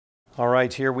All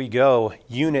right, here we go.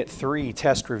 Unit 3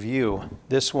 test review.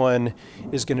 This one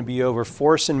is going to be over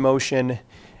force and motion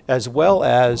as well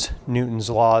as Newton's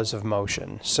laws of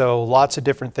motion. So lots of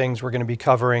different things we're going to be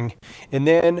covering. And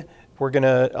then we're going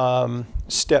to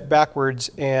step backwards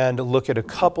and look at a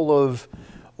couple of,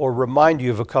 or remind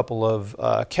you of a couple of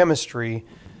chemistry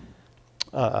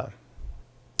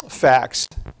facts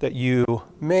that you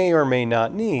may or may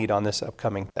not need on this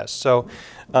upcoming test. So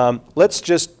let's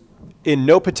just, in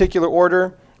no particular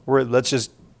order, let's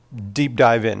just deep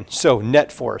dive in. So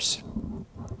net force.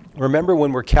 Remember,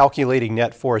 when we're calculating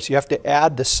net force, you have to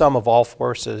add the sum of all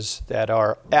forces that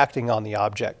are acting on the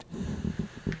object.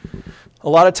 A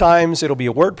lot of times it'll be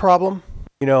a word problem.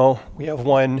 You know, we have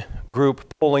one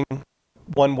group pulling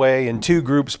one way and two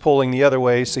groups pulling the other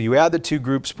way. So you add the two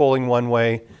groups pulling one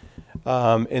way,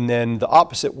 and then the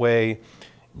opposite way,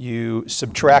 you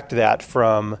subtract that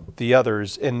from the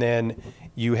others, and then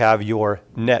you have your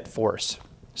net force.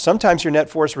 Sometimes your net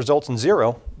force results in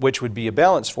zero, which would be a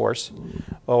balance force,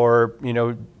 or, you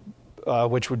know,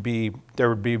 which would be, there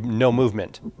would be no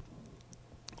movement.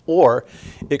 Or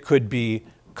it could be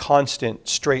constant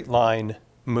straight line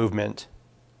movement.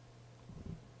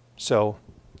 So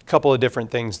a couple of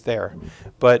different things there.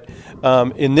 But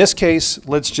in this case,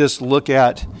 let's just look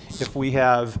at if we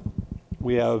have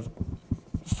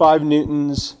 5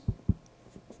 newtons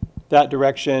that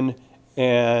direction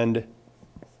and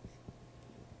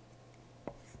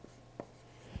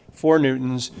 4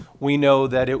 newtons, we know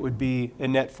that it would be a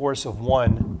net force of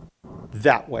 1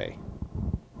 that way.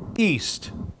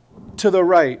 East, to the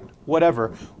right,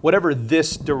 whatever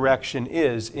this direction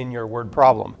is in your word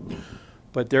problem.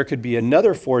 But there could be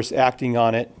another force acting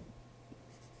on it.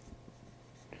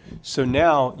 So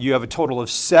now you have a total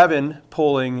of 7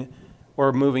 pulling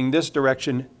or moving this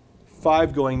direction,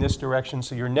 5 going this direction,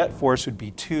 so your net force would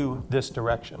be 2 this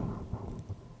direction.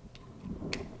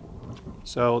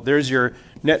 So there's your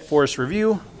net force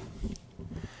review.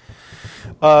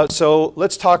 So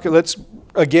let's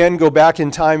again go back in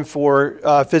time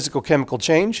for physical chemical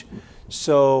change.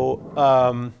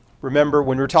 So remember,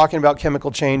 when we're talking about chemical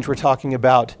change, we're talking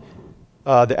about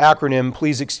the acronym,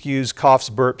 please excuse coughs,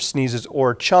 burps, sneezes,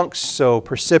 or chunks. So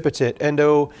precipitate,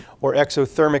 endo or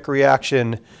exothermic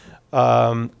reaction,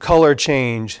 color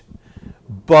change,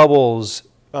 bubbles,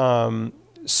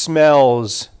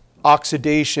 smells,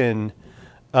 oxidation,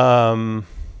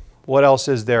 what else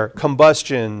is there?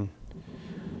 Combustion.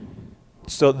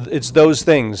 So it's those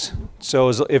things. So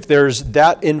if there's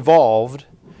that involved,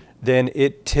 then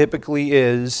it typically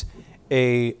is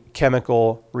a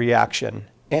chemical reaction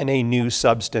and a new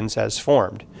substance has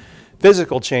formed.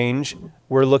 Physical change,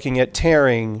 we're looking at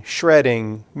tearing,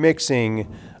 shredding,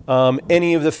 mixing,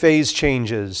 any of the phase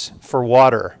changes for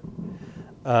water,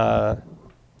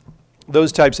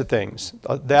 those types of things.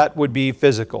 That would be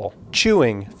physical.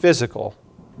 Chewing, physical.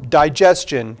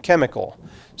 Digestion, chemical.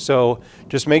 So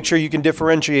just make sure you can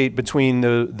differentiate between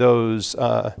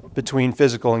between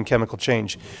physical and chemical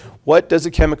change. What does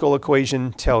a chemical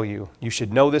equation tell you? You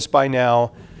should know this by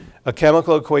now. A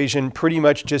chemical equation pretty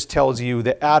much just tells you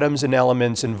the atoms and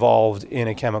elements involved in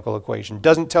a chemical equation.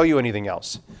 Doesn't tell you anything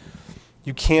else.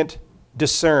 You can't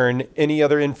discern any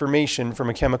other information from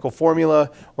a chemical formula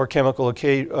or chemical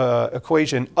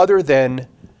equation other than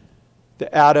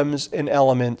the atoms and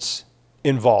elements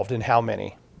involved and how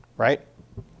many, right?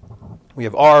 We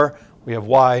have R, we have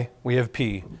Y, we have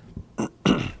P.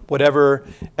 Whatever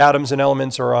atoms and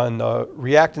elements are on the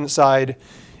reactant side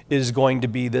is going to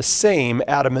be the same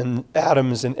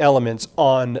atoms and elements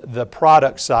on the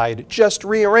product side, just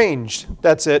rearranged.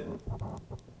 That's it.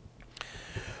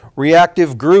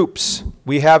 Reactive groups,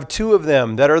 we have 2 of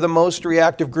them that are the most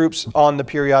reactive groups on the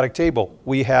periodic table.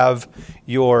 We have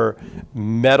your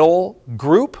metal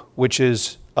group, which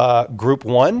is group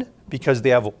 1, because they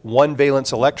have 1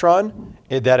 valence electron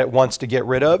that it wants to get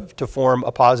rid of to form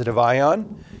a positive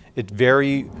ion. It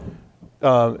very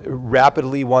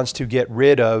rapidly wants to get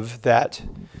rid of that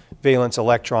valence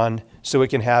electron so it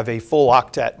can have a full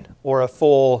octet or a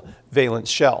full valence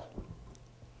shell.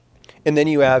 And then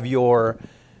you have your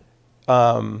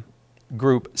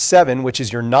group 7, which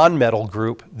is your nonmetal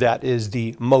group, that is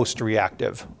the most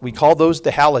reactive. We call those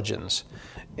the halogens.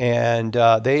 And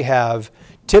they have,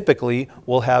 typically,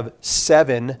 will have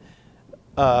 7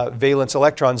 valence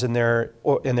electrons in their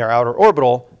outer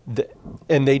orbital,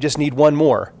 and they just need 1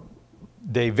 more.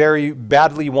 They very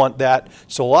badly want that.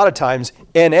 So a lot of times,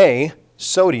 Na,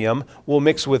 sodium, will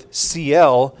mix with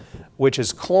Cl, which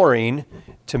is chlorine,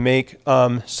 to make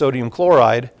sodium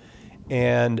chloride.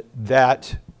 And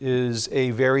that is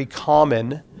a very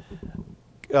common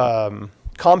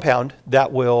compound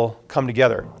that will come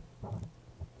together.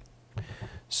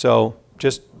 So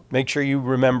just make sure you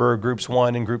remember groups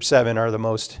 1 and group 7 are the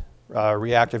most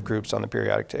reactive groups on the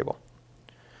periodic table.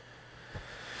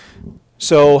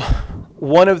 So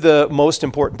one of the most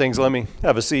important things, let me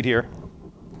have a seat here.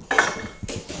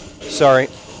 Sorry,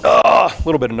 a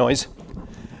little bit of noise.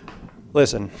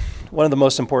 Listen, one of the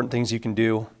most important things you can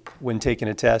do when taking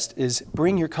a test is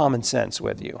bring your common sense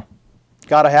with you.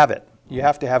 Got to have it. You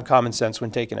have to have common sense when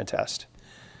taking a test.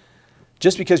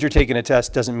 Just because you're taking a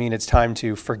test doesn't mean it's time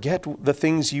to forget the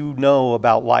things you know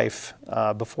about life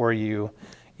before you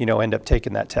end up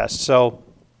taking that test. So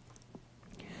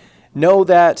know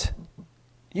that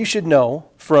you should know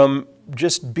from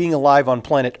just being alive on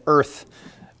planet Earth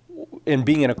and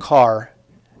being in a car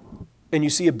and you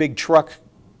see a big truck,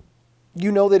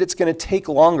 you know that it's going to take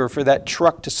longer for that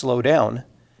truck to slow down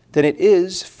than it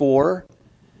is for,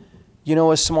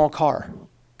 a small car.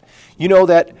 You know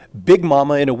that Big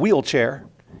Mama in a wheelchair,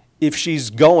 if she's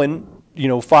going,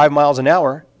 5 miles an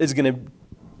hour, is going to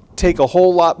take a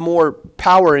whole lot more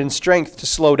power and strength to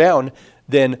slow down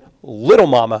than Little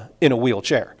Mama in a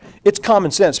wheelchair. It's common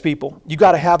sense, people. You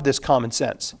got to have this common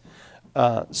sense.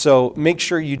 So make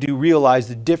sure you do realize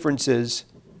the differences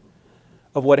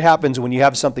of what happens when you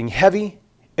have something heavy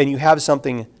and you have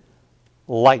something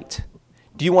light.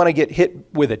 Do you want to get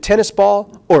hit with a tennis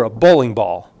ball or a bowling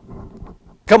ball?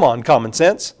 Come on, common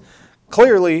sense.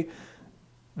 Clearly,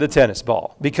 the tennis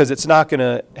ball, because it's not going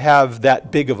to have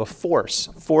that big of a force.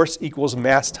 Force equals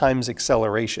mass times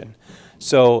acceleration.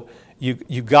 So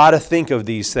you got to think of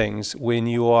these things when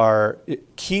you are,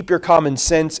 keep your common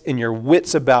sense and your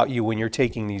wits about you when you're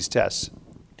taking these tests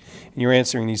and you're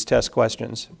answering these test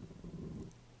questions.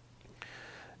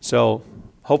 So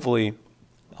hopefully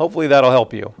that'll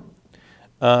help you.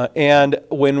 And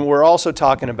when we're also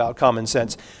talking about common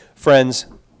sense, friends,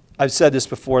 I've said this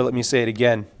before, let me say it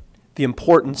again. The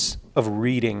importance of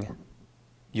reading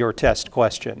your test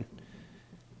question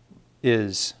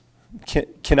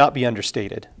cannot be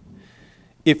understated.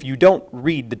 If you don't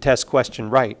read the test question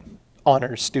right,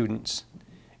 honors students,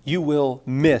 you will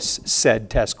miss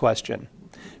said test question.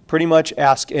 Pretty much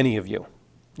ask any of you.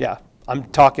 Yeah, I'm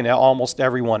talking to almost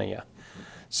every one of you.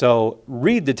 So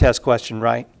read the test question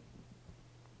right,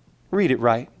 read it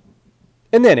right,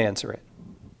 and then answer it.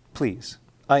 Please,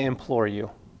 I implore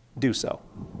you, do so.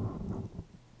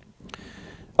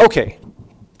 Okay,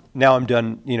 now I'm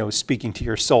done, speaking to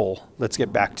your soul. Let's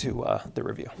get back to the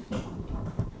review.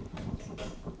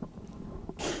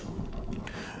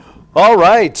 All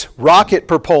right, rocket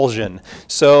propulsion.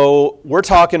 So we're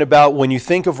talking about when you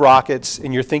think of rockets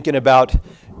and you're thinking about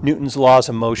Newton's laws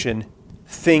of motion,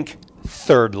 think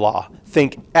third law.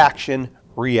 Think action,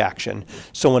 reaction.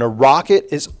 So when a rocket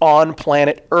is on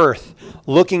planet Earth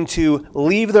looking to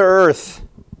leave the Earth,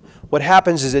 what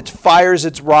happens is it fires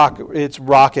its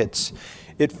rockets.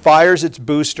 It fires its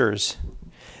boosters.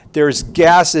 There's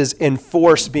gases and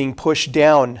force being pushed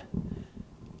down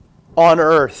on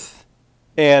Earth.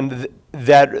 And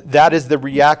that is the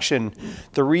reaction.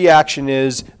 The reaction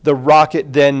is the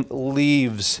rocket then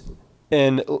leaves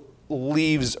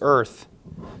Earth.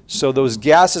 So those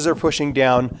gases are pushing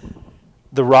down.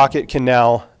 The rocket can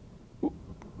now,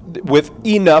 with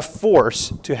enough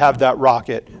force to have that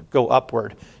rocket go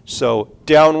upward. So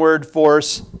downward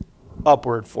force,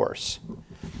 upward force.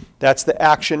 That's the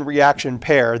action-reaction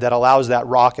pair that allows that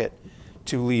rocket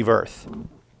to leave Earth.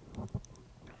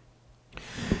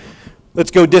 Let's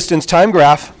go distance time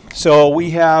graph. So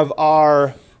we have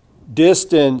our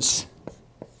distance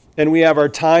and we have our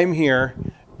time here.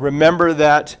 Remember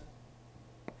that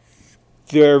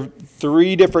there are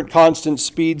 3 different constant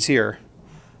speeds here.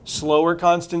 Slower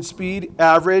constant speed,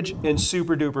 average, and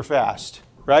super duper fast,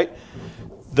 right?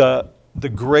 The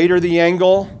greater the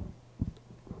angle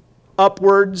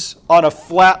upwards on a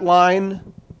flat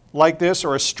line like this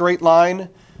or a straight line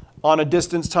on a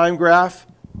distance time graph,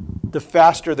 the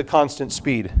faster the constant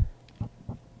speed.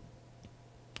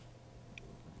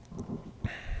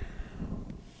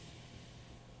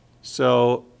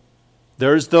 So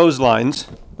there's those lines.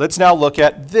 Let's now look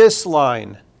at this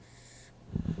line.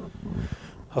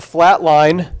 A flat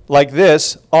line like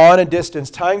this on a distance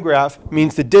time graph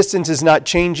means the distance is not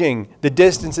changing. The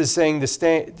distance is staying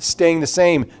the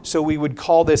same. So we would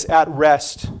call this at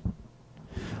rest.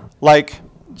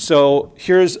 So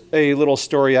here's a little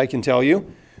story I can tell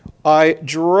you. I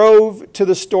drove to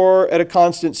the store at a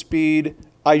constant speed.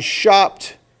 I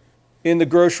shopped in the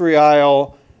grocery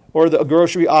aisle or the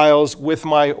grocery aisles with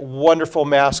my wonderful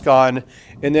mask on,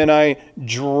 and then I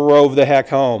drove the heck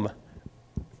home.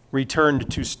 Returned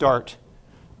to start.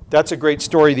 That's a great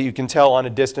story that you can tell on a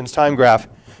distance time graph.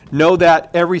 Know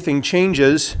that everything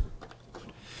changes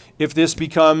if this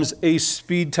becomes a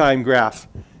speed time graph.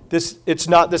 It's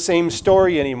not the same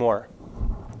story anymore.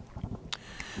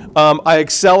 I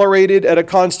accelerated at a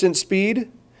constant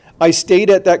speed. I stayed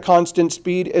at that constant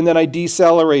speed, and then I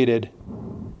decelerated.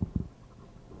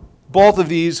 Both of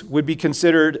these would be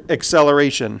considered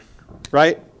acceleration,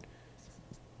 right?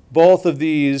 Both of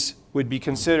these would be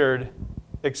considered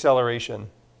acceleration.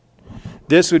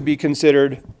 This would be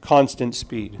considered constant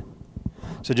speed.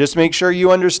 So just make sure you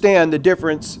understand the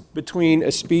difference between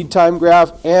a speed time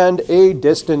graph and a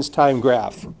distance time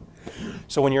graph.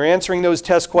 So when you're answering those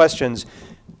test questions,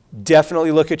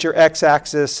 definitely look at your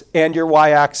x-axis and your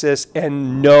y-axis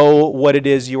and know what it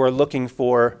is you are looking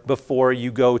for before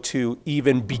you go to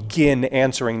even begin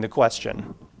answering the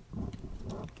question.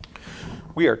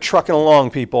 We are trucking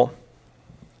along, people.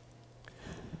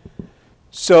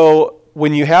 So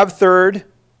when you have third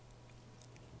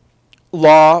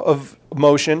law of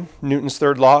motion, Newton's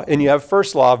third law, and you have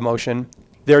first law of motion,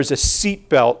 there's a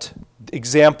seatbelt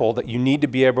example that you need to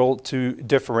be able to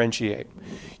differentiate.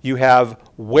 You have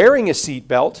wearing a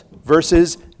seatbelt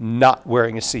versus not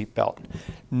wearing a seatbelt.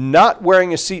 Not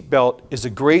wearing a seatbelt is a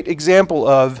great example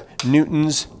of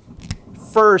Newton's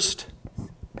first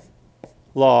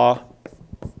law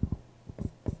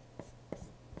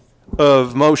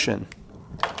of motion.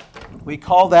 We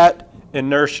call that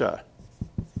inertia,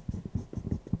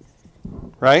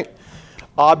 right?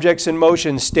 Objects in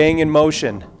motion staying in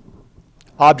motion.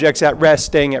 Objects at rest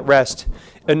staying at rest.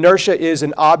 Inertia is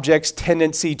an object's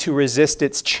tendency to resist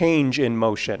its change in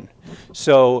motion.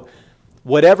 So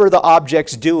whatever the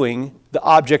object's doing, the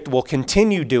object will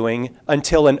continue doing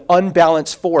until an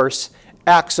unbalanced force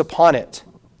acts upon it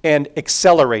and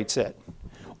accelerates it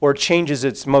or changes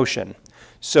its motion.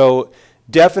 So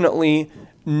definitely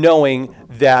knowing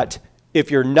that if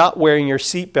you're not wearing your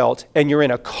seatbelt and you're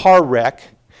in a car wreck,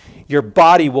 your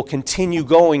body will continue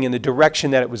going in the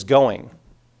direction that it was going.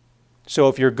 So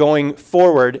if you're going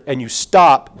forward and you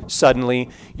stop suddenly,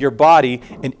 your body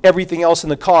and everything else in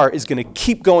the car is going to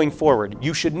keep going forward.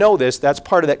 You should know this. That's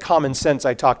part of that common sense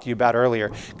I talked to you about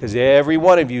earlier, because every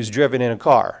one of you is driven in a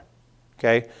car.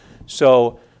 Okay?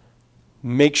 So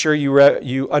make sure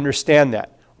you understand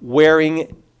that.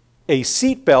 Wearing a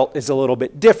seatbelt is a little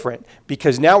bit different,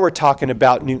 because now we're talking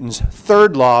about Newton's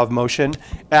third law of motion,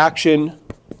 action,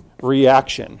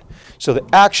 reaction. So the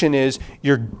action is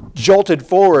you're jolted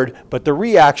forward, but the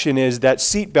reaction is that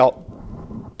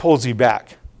seatbelt pulls you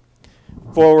back.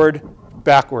 Forward,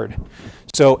 backward.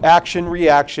 So action,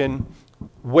 reaction,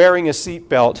 wearing a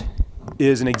seatbelt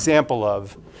is an example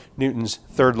of Newton's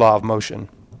third law of motion.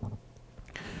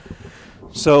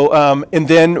 So, and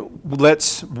then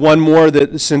one more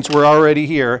that since we're already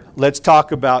here, let's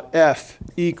talk about F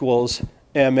equals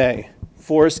ma.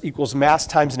 Force equals mass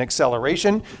times an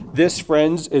acceleration. This,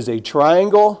 friends, is a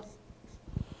triangle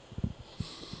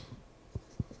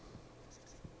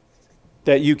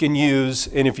that you can use,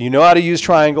 and if you know how to use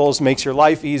triangles, makes your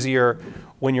life easier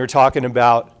when you're talking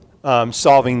about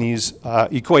solving these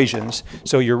equations.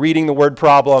 So you're reading the word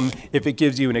problem. If it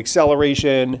gives you an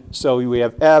acceleration, so we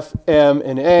have F, M,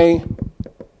 and A.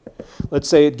 Let's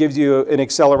say it gives you an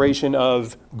acceleration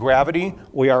of gravity.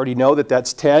 We already know that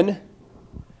that's 10.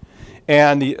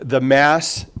 And the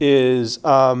mass is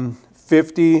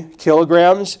 50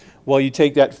 kilograms. Well, you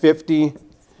take that 50,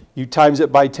 you times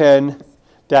it by 10,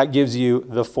 that gives you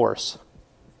the force.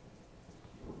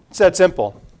 It's that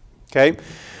simple, okay?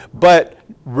 But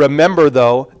remember,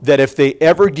 though, that if they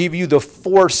ever give you the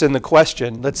force in the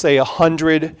question, let's say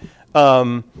 100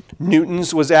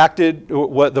 newtons was acted,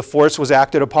 what the force was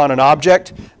acted upon an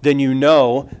object, then you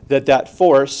know that that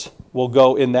force will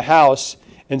go in the house.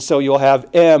 And so you'll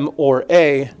have M or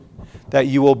A that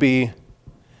you will be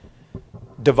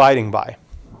dividing by.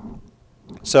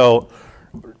 So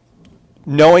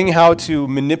knowing how to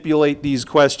manipulate these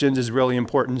questions is really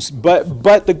important.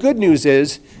 But the good news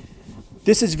is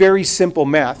this is very simple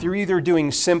math. You're either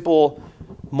doing simple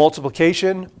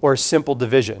multiplication or simple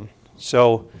division.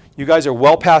 So you guys are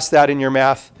well past that in your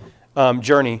math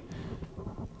journey.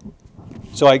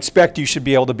 So I expect you should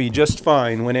be able to be just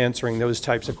fine when answering those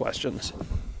types of questions.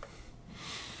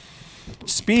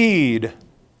 Speed,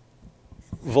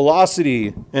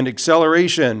 velocity, and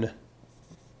acceleration.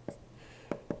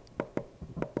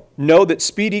 Know that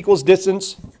speed equals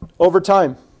distance over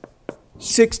time.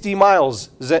 60 miles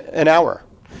an hour.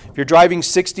 If you're driving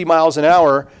 60 miles an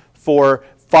hour for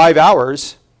 5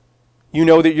 hours, you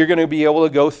know that you're going to be able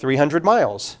to go 300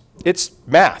 miles. It's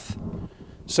math.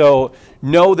 So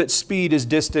know that speed is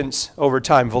distance over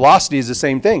time. Velocity is the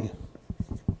same thing.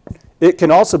 It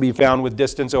can also be found with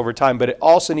distance over time, but it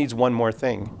also needs one more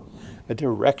thing, a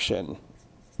direction.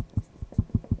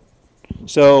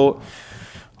 So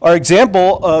our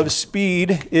example of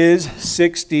speed is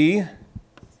 60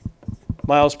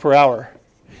 miles per hour.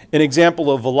 An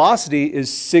example of velocity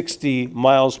is 60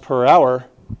 miles per hour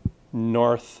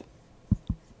north.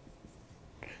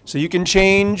 So you can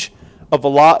change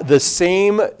the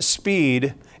same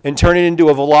speed and turn it into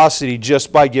a velocity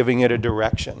just by giving it a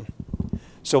direction.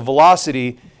 So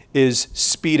velocity is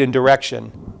speed and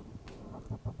direction.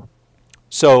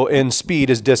 So, and speed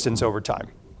is distance over time.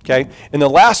 Okay? And the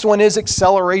last one is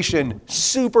acceleration.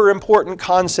 Super important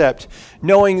concept.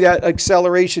 Knowing that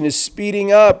acceleration is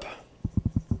speeding up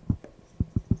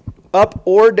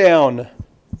or down,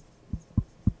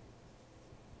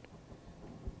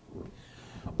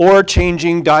 or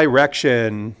changing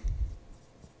direction.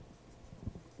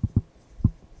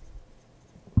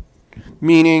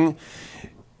 Meaning,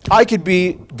 I could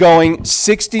be going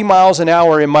 60 miles an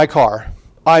hour in my car.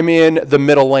 I'm in the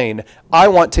middle lane. I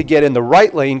want to get in the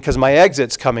right lane because my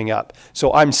exit's coming up.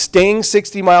 So I'm staying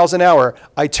 60 miles an hour.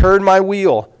 I turn my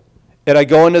wheel and I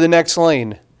go into the next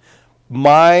lane.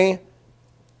 My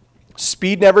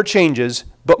speed never changes,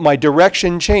 but my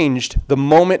direction changed the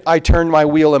moment I turned my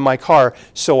wheel in my car,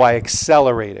 so I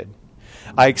accelerated.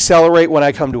 I accelerate when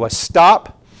I come to a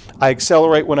stop. I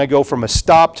accelerate when I go from a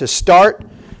stop to start.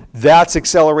 That's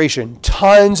acceleration.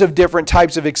 Tons of different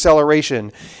types of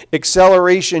acceleration.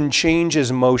 Acceleration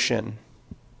changes motion,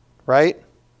 right?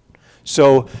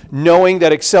 So knowing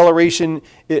that acceleration,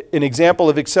 an example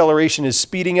of acceleration is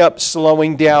speeding up,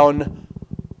 slowing down,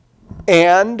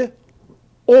 and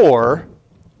or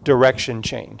direction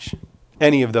change.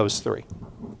 Any of those three.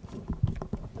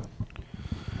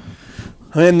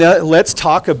 And let's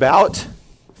talk about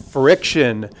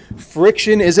friction.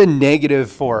 Friction is a negative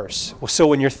force. So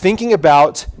when you're thinking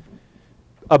about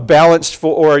a balanced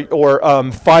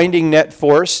or finding net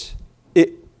force,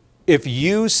 if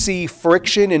you see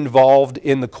friction involved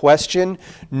in the question,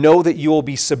 know that you will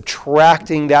be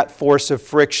subtracting that force of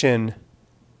friction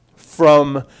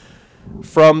from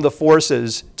the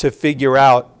forces to figure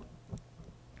out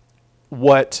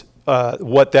what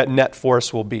that net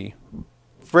force will be.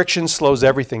 Friction slows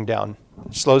everything down.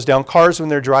 It slows down cars when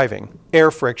they're driving, air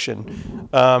friction,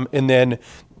 and then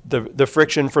the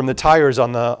friction from the tires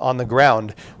on the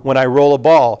ground. When I roll a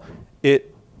ball,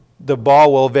 the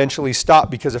ball will eventually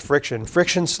stop because of friction.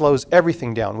 Friction slows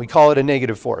everything down. We call it a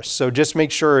negative force. So just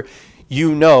make sure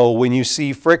you know when you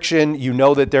see friction, you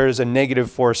know that there is a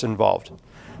negative force involved.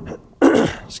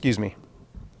 Excuse me.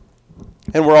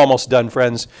 And we're almost done,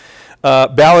 friends.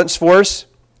 Balance force.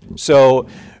 So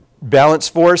balance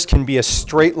force can be a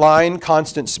straight line,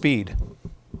 constant speed.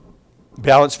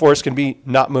 Balance force can be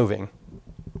not moving.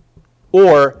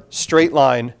 Or straight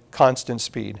line, constant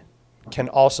speed can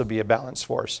also be a balance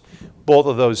force. Both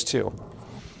of those two.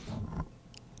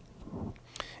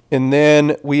 And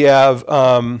then we have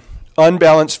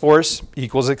unbalanced force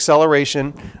equals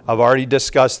acceleration. I've already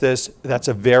discussed this. That's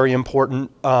a very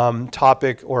important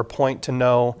topic or point to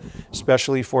know,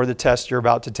 especially for the test you're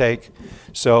about to take.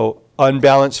 So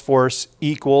unbalanced force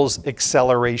equals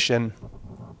acceleration.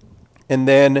 And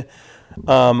then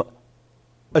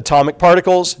atomic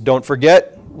particles, don't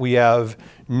forget, we have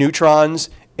neutrons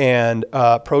and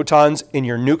protons in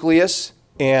your nucleus.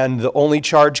 And the only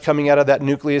charge coming out of that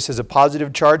nucleus is a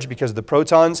positive charge because of the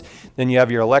protons. Then you have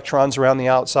your electrons around the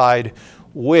outside,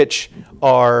 which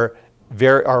are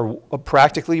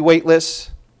practically weightless,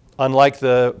 unlike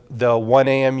the 1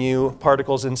 AMU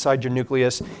particles inside your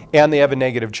nucleus, and they have a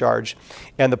negative charge.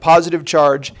 And the positive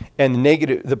charge and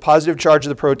the positive charge of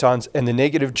the protons and the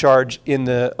negative charge in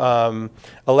the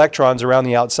electrons around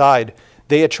the outside,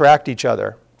 they attract each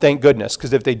other. Thank goodness,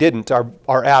 because if they didn't,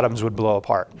 our atoms would blow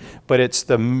apart. But it's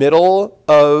the middle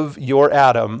of your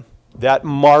atom, that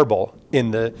marble in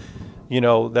the,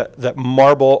 that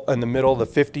marble in the middle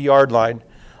of the 50-yard line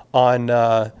on,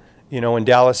 in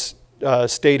Dallas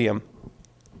Stadium.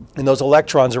 And those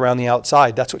electrons around the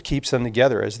outside, that's what keeps them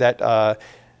together, is that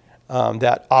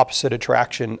that opposite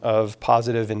attraction of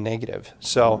positive and negative.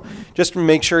 So just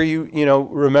make sure you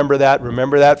remember that.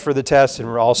 Remember that for the test, and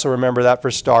also remember that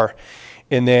for STAR.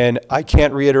 And then I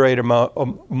can't reiterate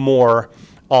more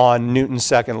on Newton's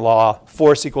second law.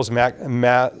 Force equals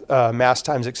mass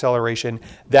times acceleration.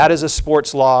 That is a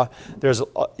sports law. There's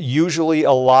usually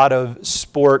a lot of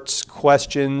sports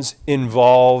questions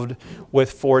involved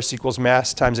with force equals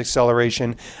mass times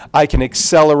acceleration. I can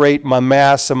accelerate my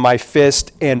mass of my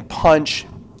fist and punch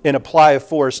and apply a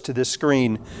force to this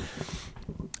screen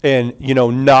and,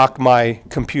 knock my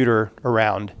computer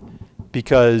around,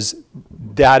 because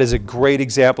that is a great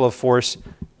example of force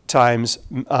times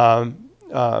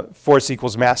force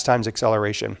equals mass times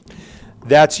acceleration.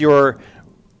 That's your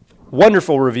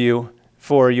wonderful review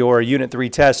for your Unit 3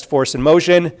 test, Force and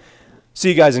Motion. See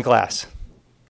you guys in class.